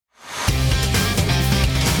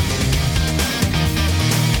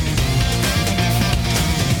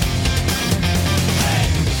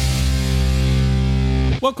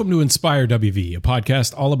Welcome to Inspire WV, a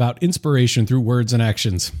podcast all about inspiration through words and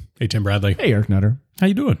actions. Hey, Tim Bradley. Hey, Eric Nutter. How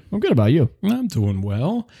you doing? I'm good. About you? I'm doing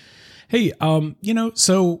well. Hey,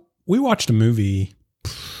 so we watched a movie,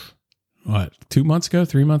 2 months ago,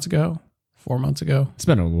 3 months ago, 4 months ago? It's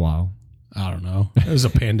been a while. I don't know. It was a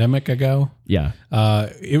pandemic ago. Yeah.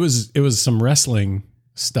 It was some wrestling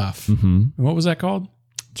stuff. Mm-hmm. What was that called?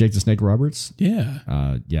 Jake the Snake Roberts. Yeah.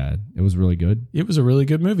 Yeah, it was really good. It was a really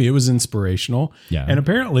good movie. It was inspirational. Yeah. And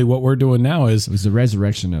apparently what we're doing now is... It was the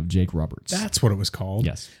resurrection of Jake Roberts. That's what it was called.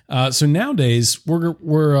 Yes. So nowadays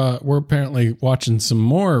we're apparently watching some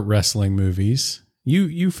more wrestling movies.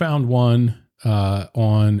 You found one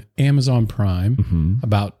on Amazon Prime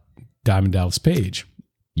about Diamond Dallas Page.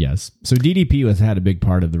 Yes. So DDP has had a big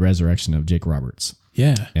part of the resurrection of Jake Roberts.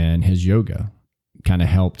 Yeah. And his yoga kind of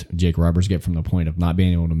helped Jake Roberts get from the point of not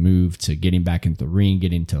being able to move to getting back into the ring,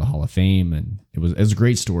 getting to the Hall of Fame. And it was a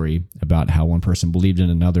great story about how one person believed in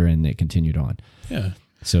another and it continued on. Yeah.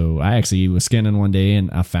 So I actually was scanning one day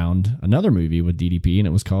and I found another movie with DDP and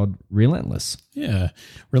it was called Relentless. Yeah.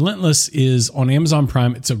 Relentless is on Amazon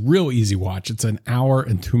Prime. It's a real easy watch. It's an hour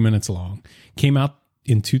and 2 minutes long. Came out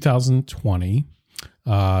in 2020.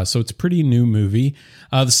 So it's a pretty new movie.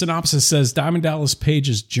 The synopsis says Diamond Dallas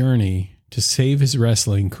Page's journey to save his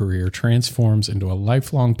wrestling career transforms into a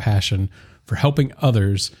lifelong passion for helping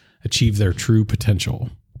others achieve their true potential.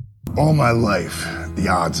 All my life, the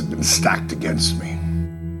odds have been stacked against me.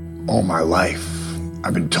 All my life,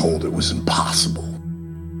 I've been told it was impossible.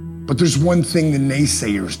 But there's one thing the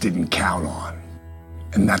naysayers didn't count on,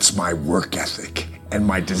 and that's my work ethic and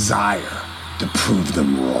my desire to prove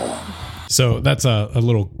them wrong. So that's a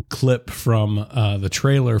little clip from the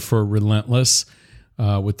trailer for Relentless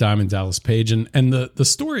with Diamond Dallas Page. And the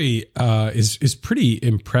story is pretty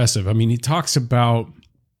impressive. I mean, he talks about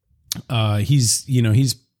he's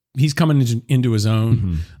coming into his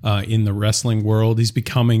own in the wrestling world. He's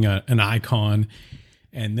becoming an icon.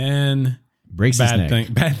 And then Breaks his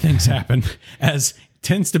neck. Bad things happen, as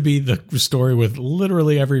tends to be the story with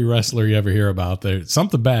literally every wrestler you ever hear about. There,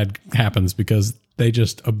 something bad happens because they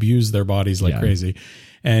just abuse their bodies like crazy.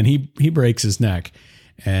 And he breaks his neck.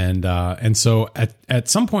 And so at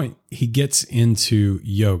some point he gets into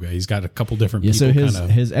yoga. He's got a couple different people. So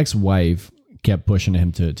his ex-wife kept pushing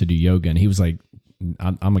him to do yoga, and he was like,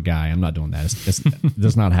 I'm a guy. I'm not doing that.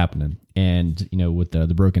 That's not happening. And, with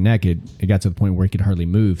the broken neck, it got to the point where he could hardly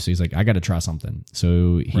move. So he's like, I got to try something.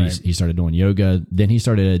 So he started doing yoga. Then he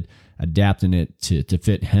started adapting it to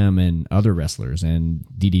fit him and other wrestlers, and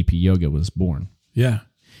DDP Yoga was born. Yeah.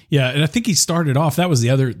 Yeah. And I think he started off, that was the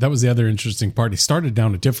other interesting part. He started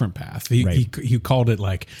down a different path. He called it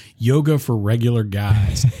like yoga for regular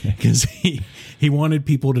guys because he wanted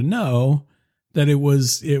people to know that it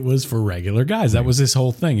was for regular guys. That was his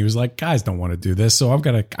whole thing. He was like, guys don't want to do this. So I've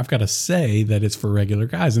got to say that it's for regular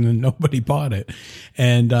guys. And then nobody bought it.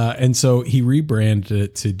 And so he rebranded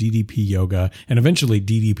it to DDP Yoga and eventually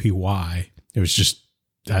DDPY. It was just,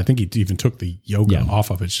 I think he even took the yoga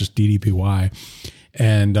off of it. It's just DDPY.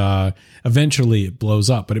 And eventually it blows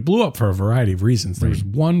up, but it blew up for a variety of reasons. There was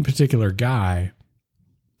one particular guy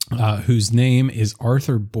whose name is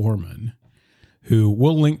Arthur Borman, who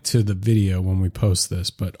we'll link to the video when we post this.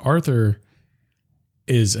 But Arthur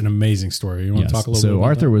is an amazing story. You want to talk a little bit about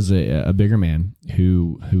Arthur that? was a bigger man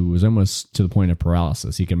who was almost to the point of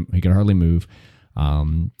paralysis. He could hardly move.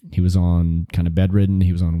 He was on kind of bedridden.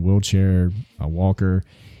 He was on a wheelchair, a walker,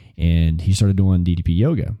 and he started doing DDP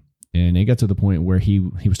yoga. And it got to the point where he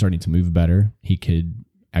was starting to move better. He could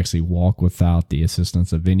actually walk without the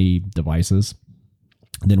assistance of any devices.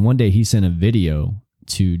 Then one day he sent a video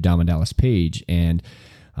to Diamond Dallas Page, and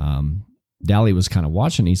Dally was kind of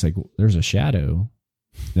watching. He's like, there's a shadow.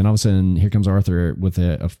 Then all of a sudden, here comes Arthur with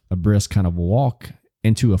a brisk kind of walk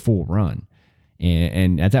into a full run.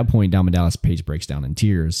 And at that point, Diamond Dallas Page breaks down in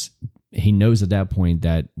tears. He knows at that point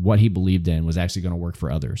that what he believed in was actually going to work for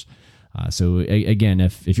others. So again,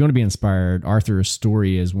 if you want to be inspired, Arthur's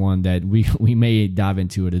story is one that we may dive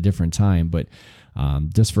into at a different time, but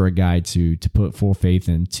just for a guy to put full faith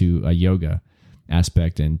into a yoga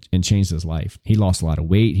aspect and change his life. He lost a lot of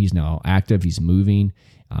weight. He's now active. He's moving,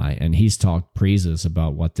 and he's talked praises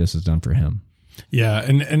about what this has done for him. Yeah,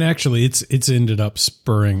 and actually, it's ended up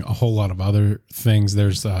spurring a whole lot of other things.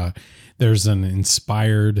 There's an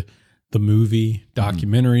Inspired the movie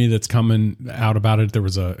documentary that's coming out about it. There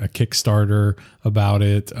was a Kickstarter about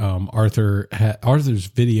it. Arthur's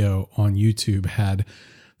video on YouTube had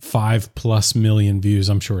 5+ million views.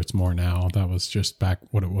 I'm sure it's more now. That was just back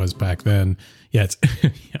what it was back then. Yeah, it's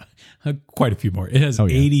quite a few more. It has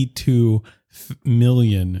 82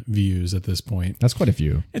 million views at this point. That's quite a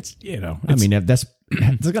few. It's, I mean, that's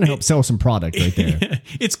it's going to help sell some product right there.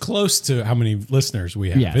 It's close to how many listeners we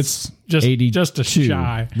have. Yes. It's just 82. just a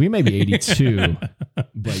shy. We may be 82.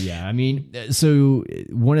 But yeah, I mean, so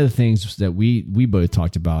one of the things that we both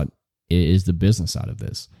talked about is the business side of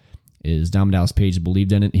this. Is Diamond Dallas Page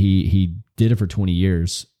believed in it. He did it for 20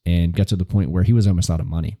 years and got to the point where he was almost out of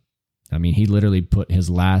money. I mean, he literally put his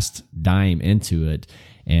last dime into it,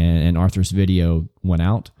 and Arthur's video went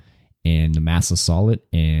out, and the masses saw it,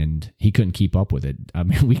 and he couldn't keep up with it. I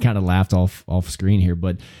mean, we kind of laughed off screen here,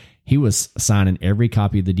 but he was signing every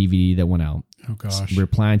copy of the DVD that went out. Oh gosh,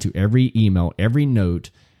 replying to every email, every note.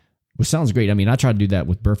 Which sounds great. I mean, I tried to do that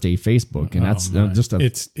with birthday Facebook, and that's just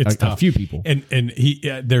a few people. And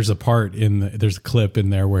there's a part there's a clip in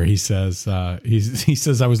there where he says he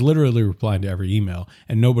says I was literally replying to every email,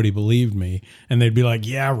 and nobody believed me, and they'd be like,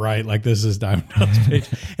 yeah, right, like this is Diamond Dallas Page,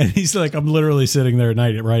 and he's like, I'm literally sitting there at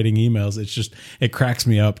night writing emails. It cracks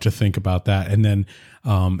me up to think about that, and then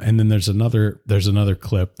there's another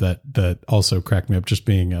clip that also cracked me up, just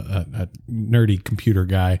being a nerdy computer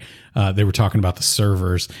guy. They were talking about the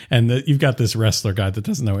servers, and you've got this wrestler guy that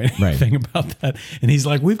doesn't know anything about that. And he's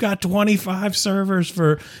like, we've got 25 servers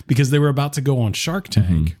because they were about to go on Shark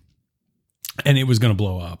Tank and it was going to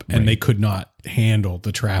blow up, and they could not handle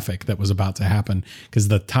the traffic that was about to happen because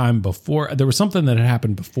the time before there was something that had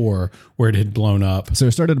happened before where it had blown up. So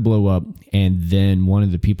it started to blow up, and then one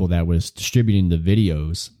of the people that was distributing the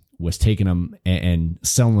videos was taking them and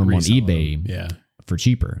selling them on eBay for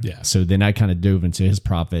cheaper. Yeah. So then I kind of dove into his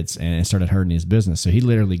profits and started hurting his business. So he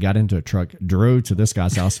literally got into a truck, drove to this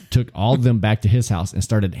guy's house, took all of them back to his house, and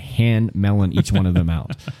started hand mailing each one of them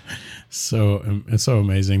out. So it's so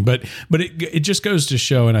amazing, but it just goes to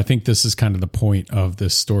show, and I think this is kind of the point of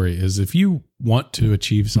this story, is if you want to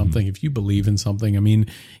achieve something, if you believe in something, I mean,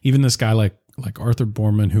 even this guy like Arthur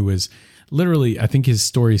Boorman, who is literally, I think his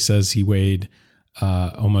story says he weighed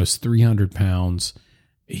almost 300 pounds.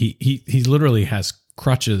 He literally has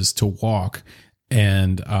crutches to walk,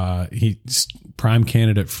 and he's prime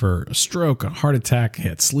candidate for a stroke, a heart attack. He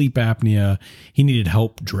had sleep apnea. He needed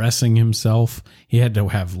help dressing himself. He had to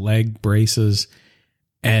have leg braces,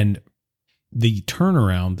 and the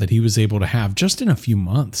turnaround that he was able to have just in a few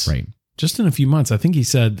months, right? Just in a few months. I think he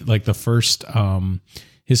said like the first,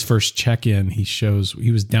 his first check-in, he shows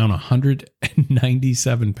he was down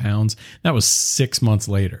 197 pounds. That was 6 months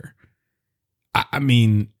later. I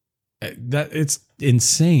mean, that it's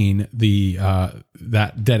insane,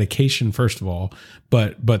 that dedication, first of all,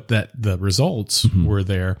 but that the results were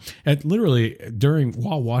there. And literally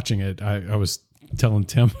while watching it, I was telling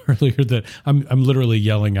Tim earlier that I'm literally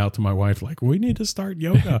yelling out to my wife, like, we need to start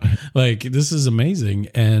yoga. Like, this is amazing.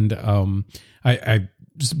 And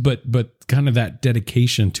but kind of that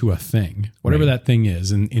dedication to a thing, whatever that thing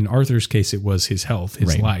is. And in Arthur's case, it was his health,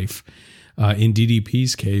 his life. In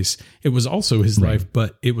DDP's case, it was also his life,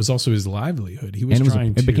 but it was also his livelihood. He was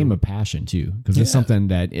it became a passion too, because it's something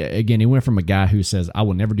that, again, it went from a guy who says, I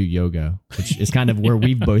will never do yoga, which is kind of where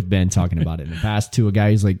we've both been talking about it in the past, to a guy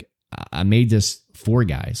who's like, I made this for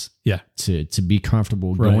guys to be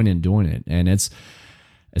comfortable going and doing it. And it's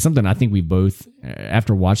something I think we both,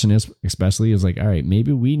 after watching this especially, is like, all right,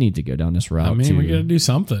 maybe we need to go down this route. I mean, we got to do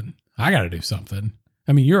something. I got to do something.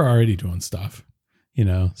 I mean, you're already doing stuff. You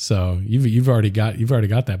know, so you've already got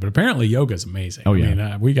that, but apparently yoga is amazing. Oh yeah,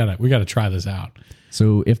 I mean, we gotta try this out.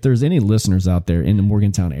 So if there's any listeners out there in the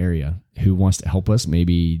Morgantown area who wants to help us,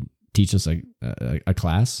 maybe teach us a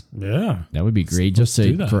class, that would be great. Just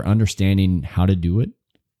for understanding how to do it.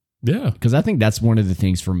 Yeah, because I think that's one of the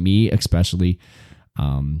things for me, especially.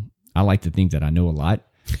 I like to think that I know a lot.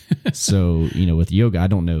 So with yoga, I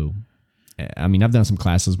don't know. I mean, I've done some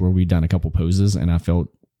classes where we've done a couple poses, and I felt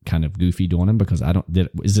kind of goofy doing them because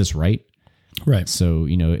is this right? Right. So,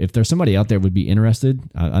 if there's somebody out there would be interested,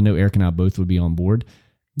 I know Eric and I both would be on board.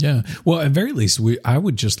 Yeah. Well, at very least, I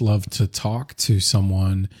would just love to talk to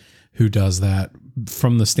someone who does that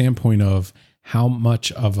from the standpoint of how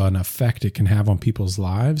much of an effect it can have on people's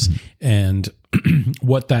lives and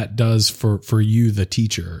what that does for you, the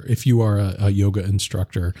teacher. If you are a yoga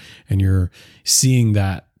instructor and you're seeing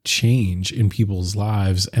that change in people's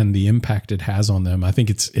lives and the impact it has on them, I think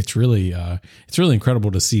it's really incredible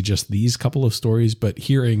to see just these couple of stories, but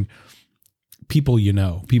hearing people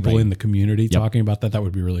in the community talking about that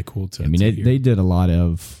would be really cool to. I mean, they did a lot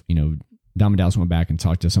of Diamond Dallas went back and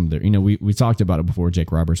talked to some of their, we talked about it before,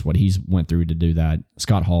 Jake Roberts, what he's went through to do that.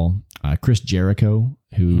 Scott Hall, Chris Jericho,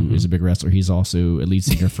 who is a big wrestler. He's also a lead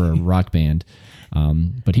singer for a rock band.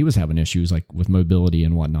 But he was having issues like with mobility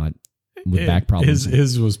and whatnot. With back problems.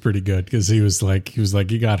 His was pretty good because he was like,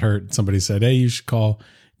 you got hurt. Somebody said, hey, you should call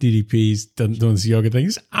DDP's doing this yoga thing.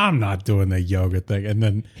 He's, I'm not doing the yoga thing. And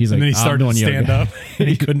then he's like, then he started to stand yoga. up. And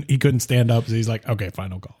he couldn't stand up. So he's like, okay,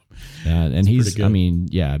 fine, I'll call him. Yeah, and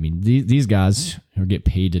these guys who get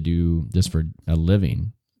paid to do this for a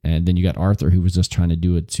living, and then you got Arthur who was just trying to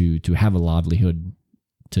do it to have a livelihood,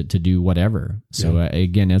 to do whatever. So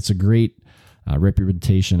again, it's a great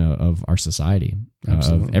representation of our society.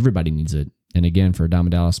 Of everybody needs it. And again, for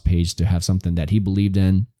Diamond Dallas Page to have something that he believed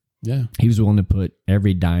in, he was willing to put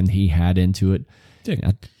every dime he had into it.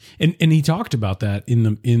 Yeah. And he talked about that in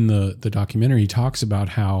the documentary. He talks about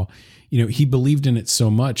how, he believed in it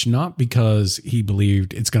so much, not because he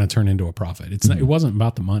believed it's going to turn into a profit. It's not, it wasn't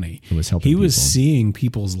about the money. It was helping He was people. seeing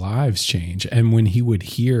people's lives change. And when he would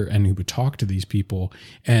hear and he would talk to these people,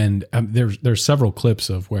 and there's several clips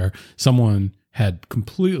of where someone had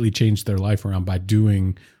completely changed their life around by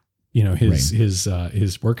doing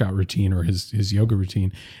his workout routine or his yoga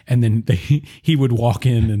routine. And then he would walk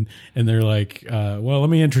in and they're like, well, let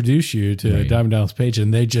me introduce you to Diamond Dallas Page.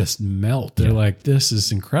 And they just melt. They're like, this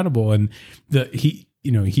is incredible. And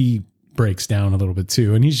he breaks down a little bit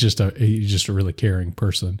too. And he's just a really caring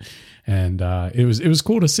person. And it was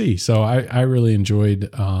cool to see. So I really enjoyed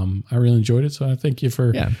it. So I thank you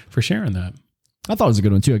for sharing that. I thought it was a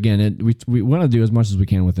good one too. Again, we want to do as much as we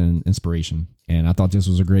can with an inspiration, and I thought this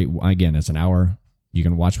was a great. Again, it's an hour you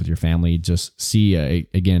can watch with your family. Just see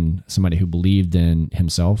again somebody who believed in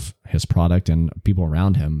himself, his product, and people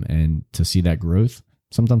around him, and to see that growth.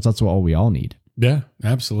 Sometimes that's all we all need. Yeah,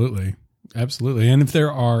 absolutely, absolutely. And if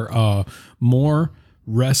there are more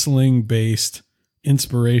wrestling based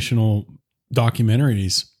inspirational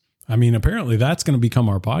documentaries, I mean, apparently that's going to become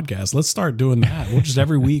our podcast. Let's start doing that. We'll just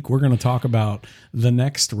every week we're going to talk about the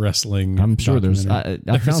next wrestling. I'm sure there's I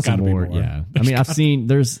found some more. Yeah. I mean, I've seen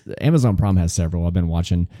there's Amazon Prime has several. I've been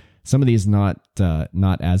watching some of these not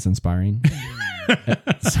as inspiring.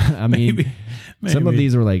 I mean, maybe. Some of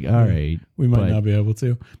these are like, all right, we might not be able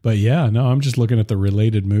to, but yeah, no, I'm just looking at the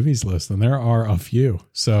related movies list and there are a few.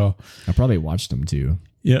 So I probably watched them too.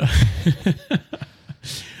 Yeah.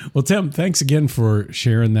 Well, Tim, thanks again for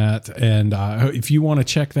sharing that. And if you want to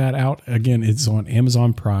check that out, again, it's on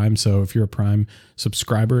Amazon Prime. So if you're a Prime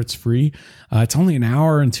subscriber, it's free. It's only an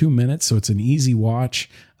hour and 2 minutes, so it's an easy watch.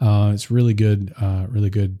 It's really good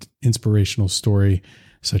inspirational story.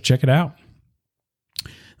 So check it out.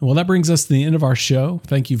 Well, that brings us to the end of our show.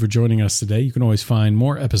 Thank you for joining us today. You can always find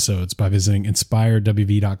more episodes by visiting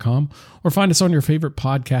inspiredwv.com or find us on your favorite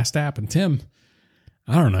podcast app. And Tim,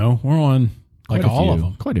 I don't know, we're on like all of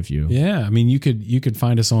them. Quite a few. Yeah. I mean, you could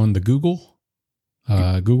find us on the Google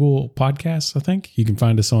Podcasts, I think. You can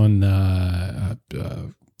find us on, I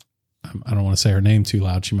don't want to say her name too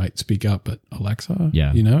loud. She might speak up, but Alexa,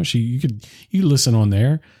 yeah. You listen on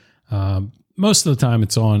there. Most of the time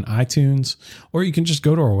it's on iTunes, or you can just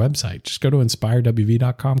go to our website. Just go to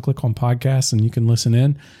inspiredwv.com, click on podcasts, and you can listen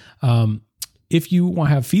in. If you want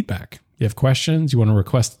to have feedback, you have questions, you want to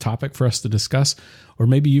request a topic for us to discuss, or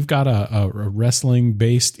maybe you've got a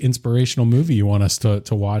wrestling-based inspirational movie you want us to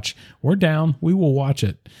watch, we're down. We will watch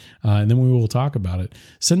it, and then we will talk about it.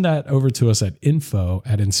 Send that over to us at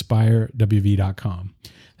info@inspirewv.com.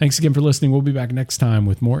 Thanks again for listening. We'll be back next time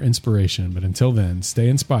with more inspiration, but until then, stay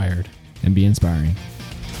inspired. And be inspiring.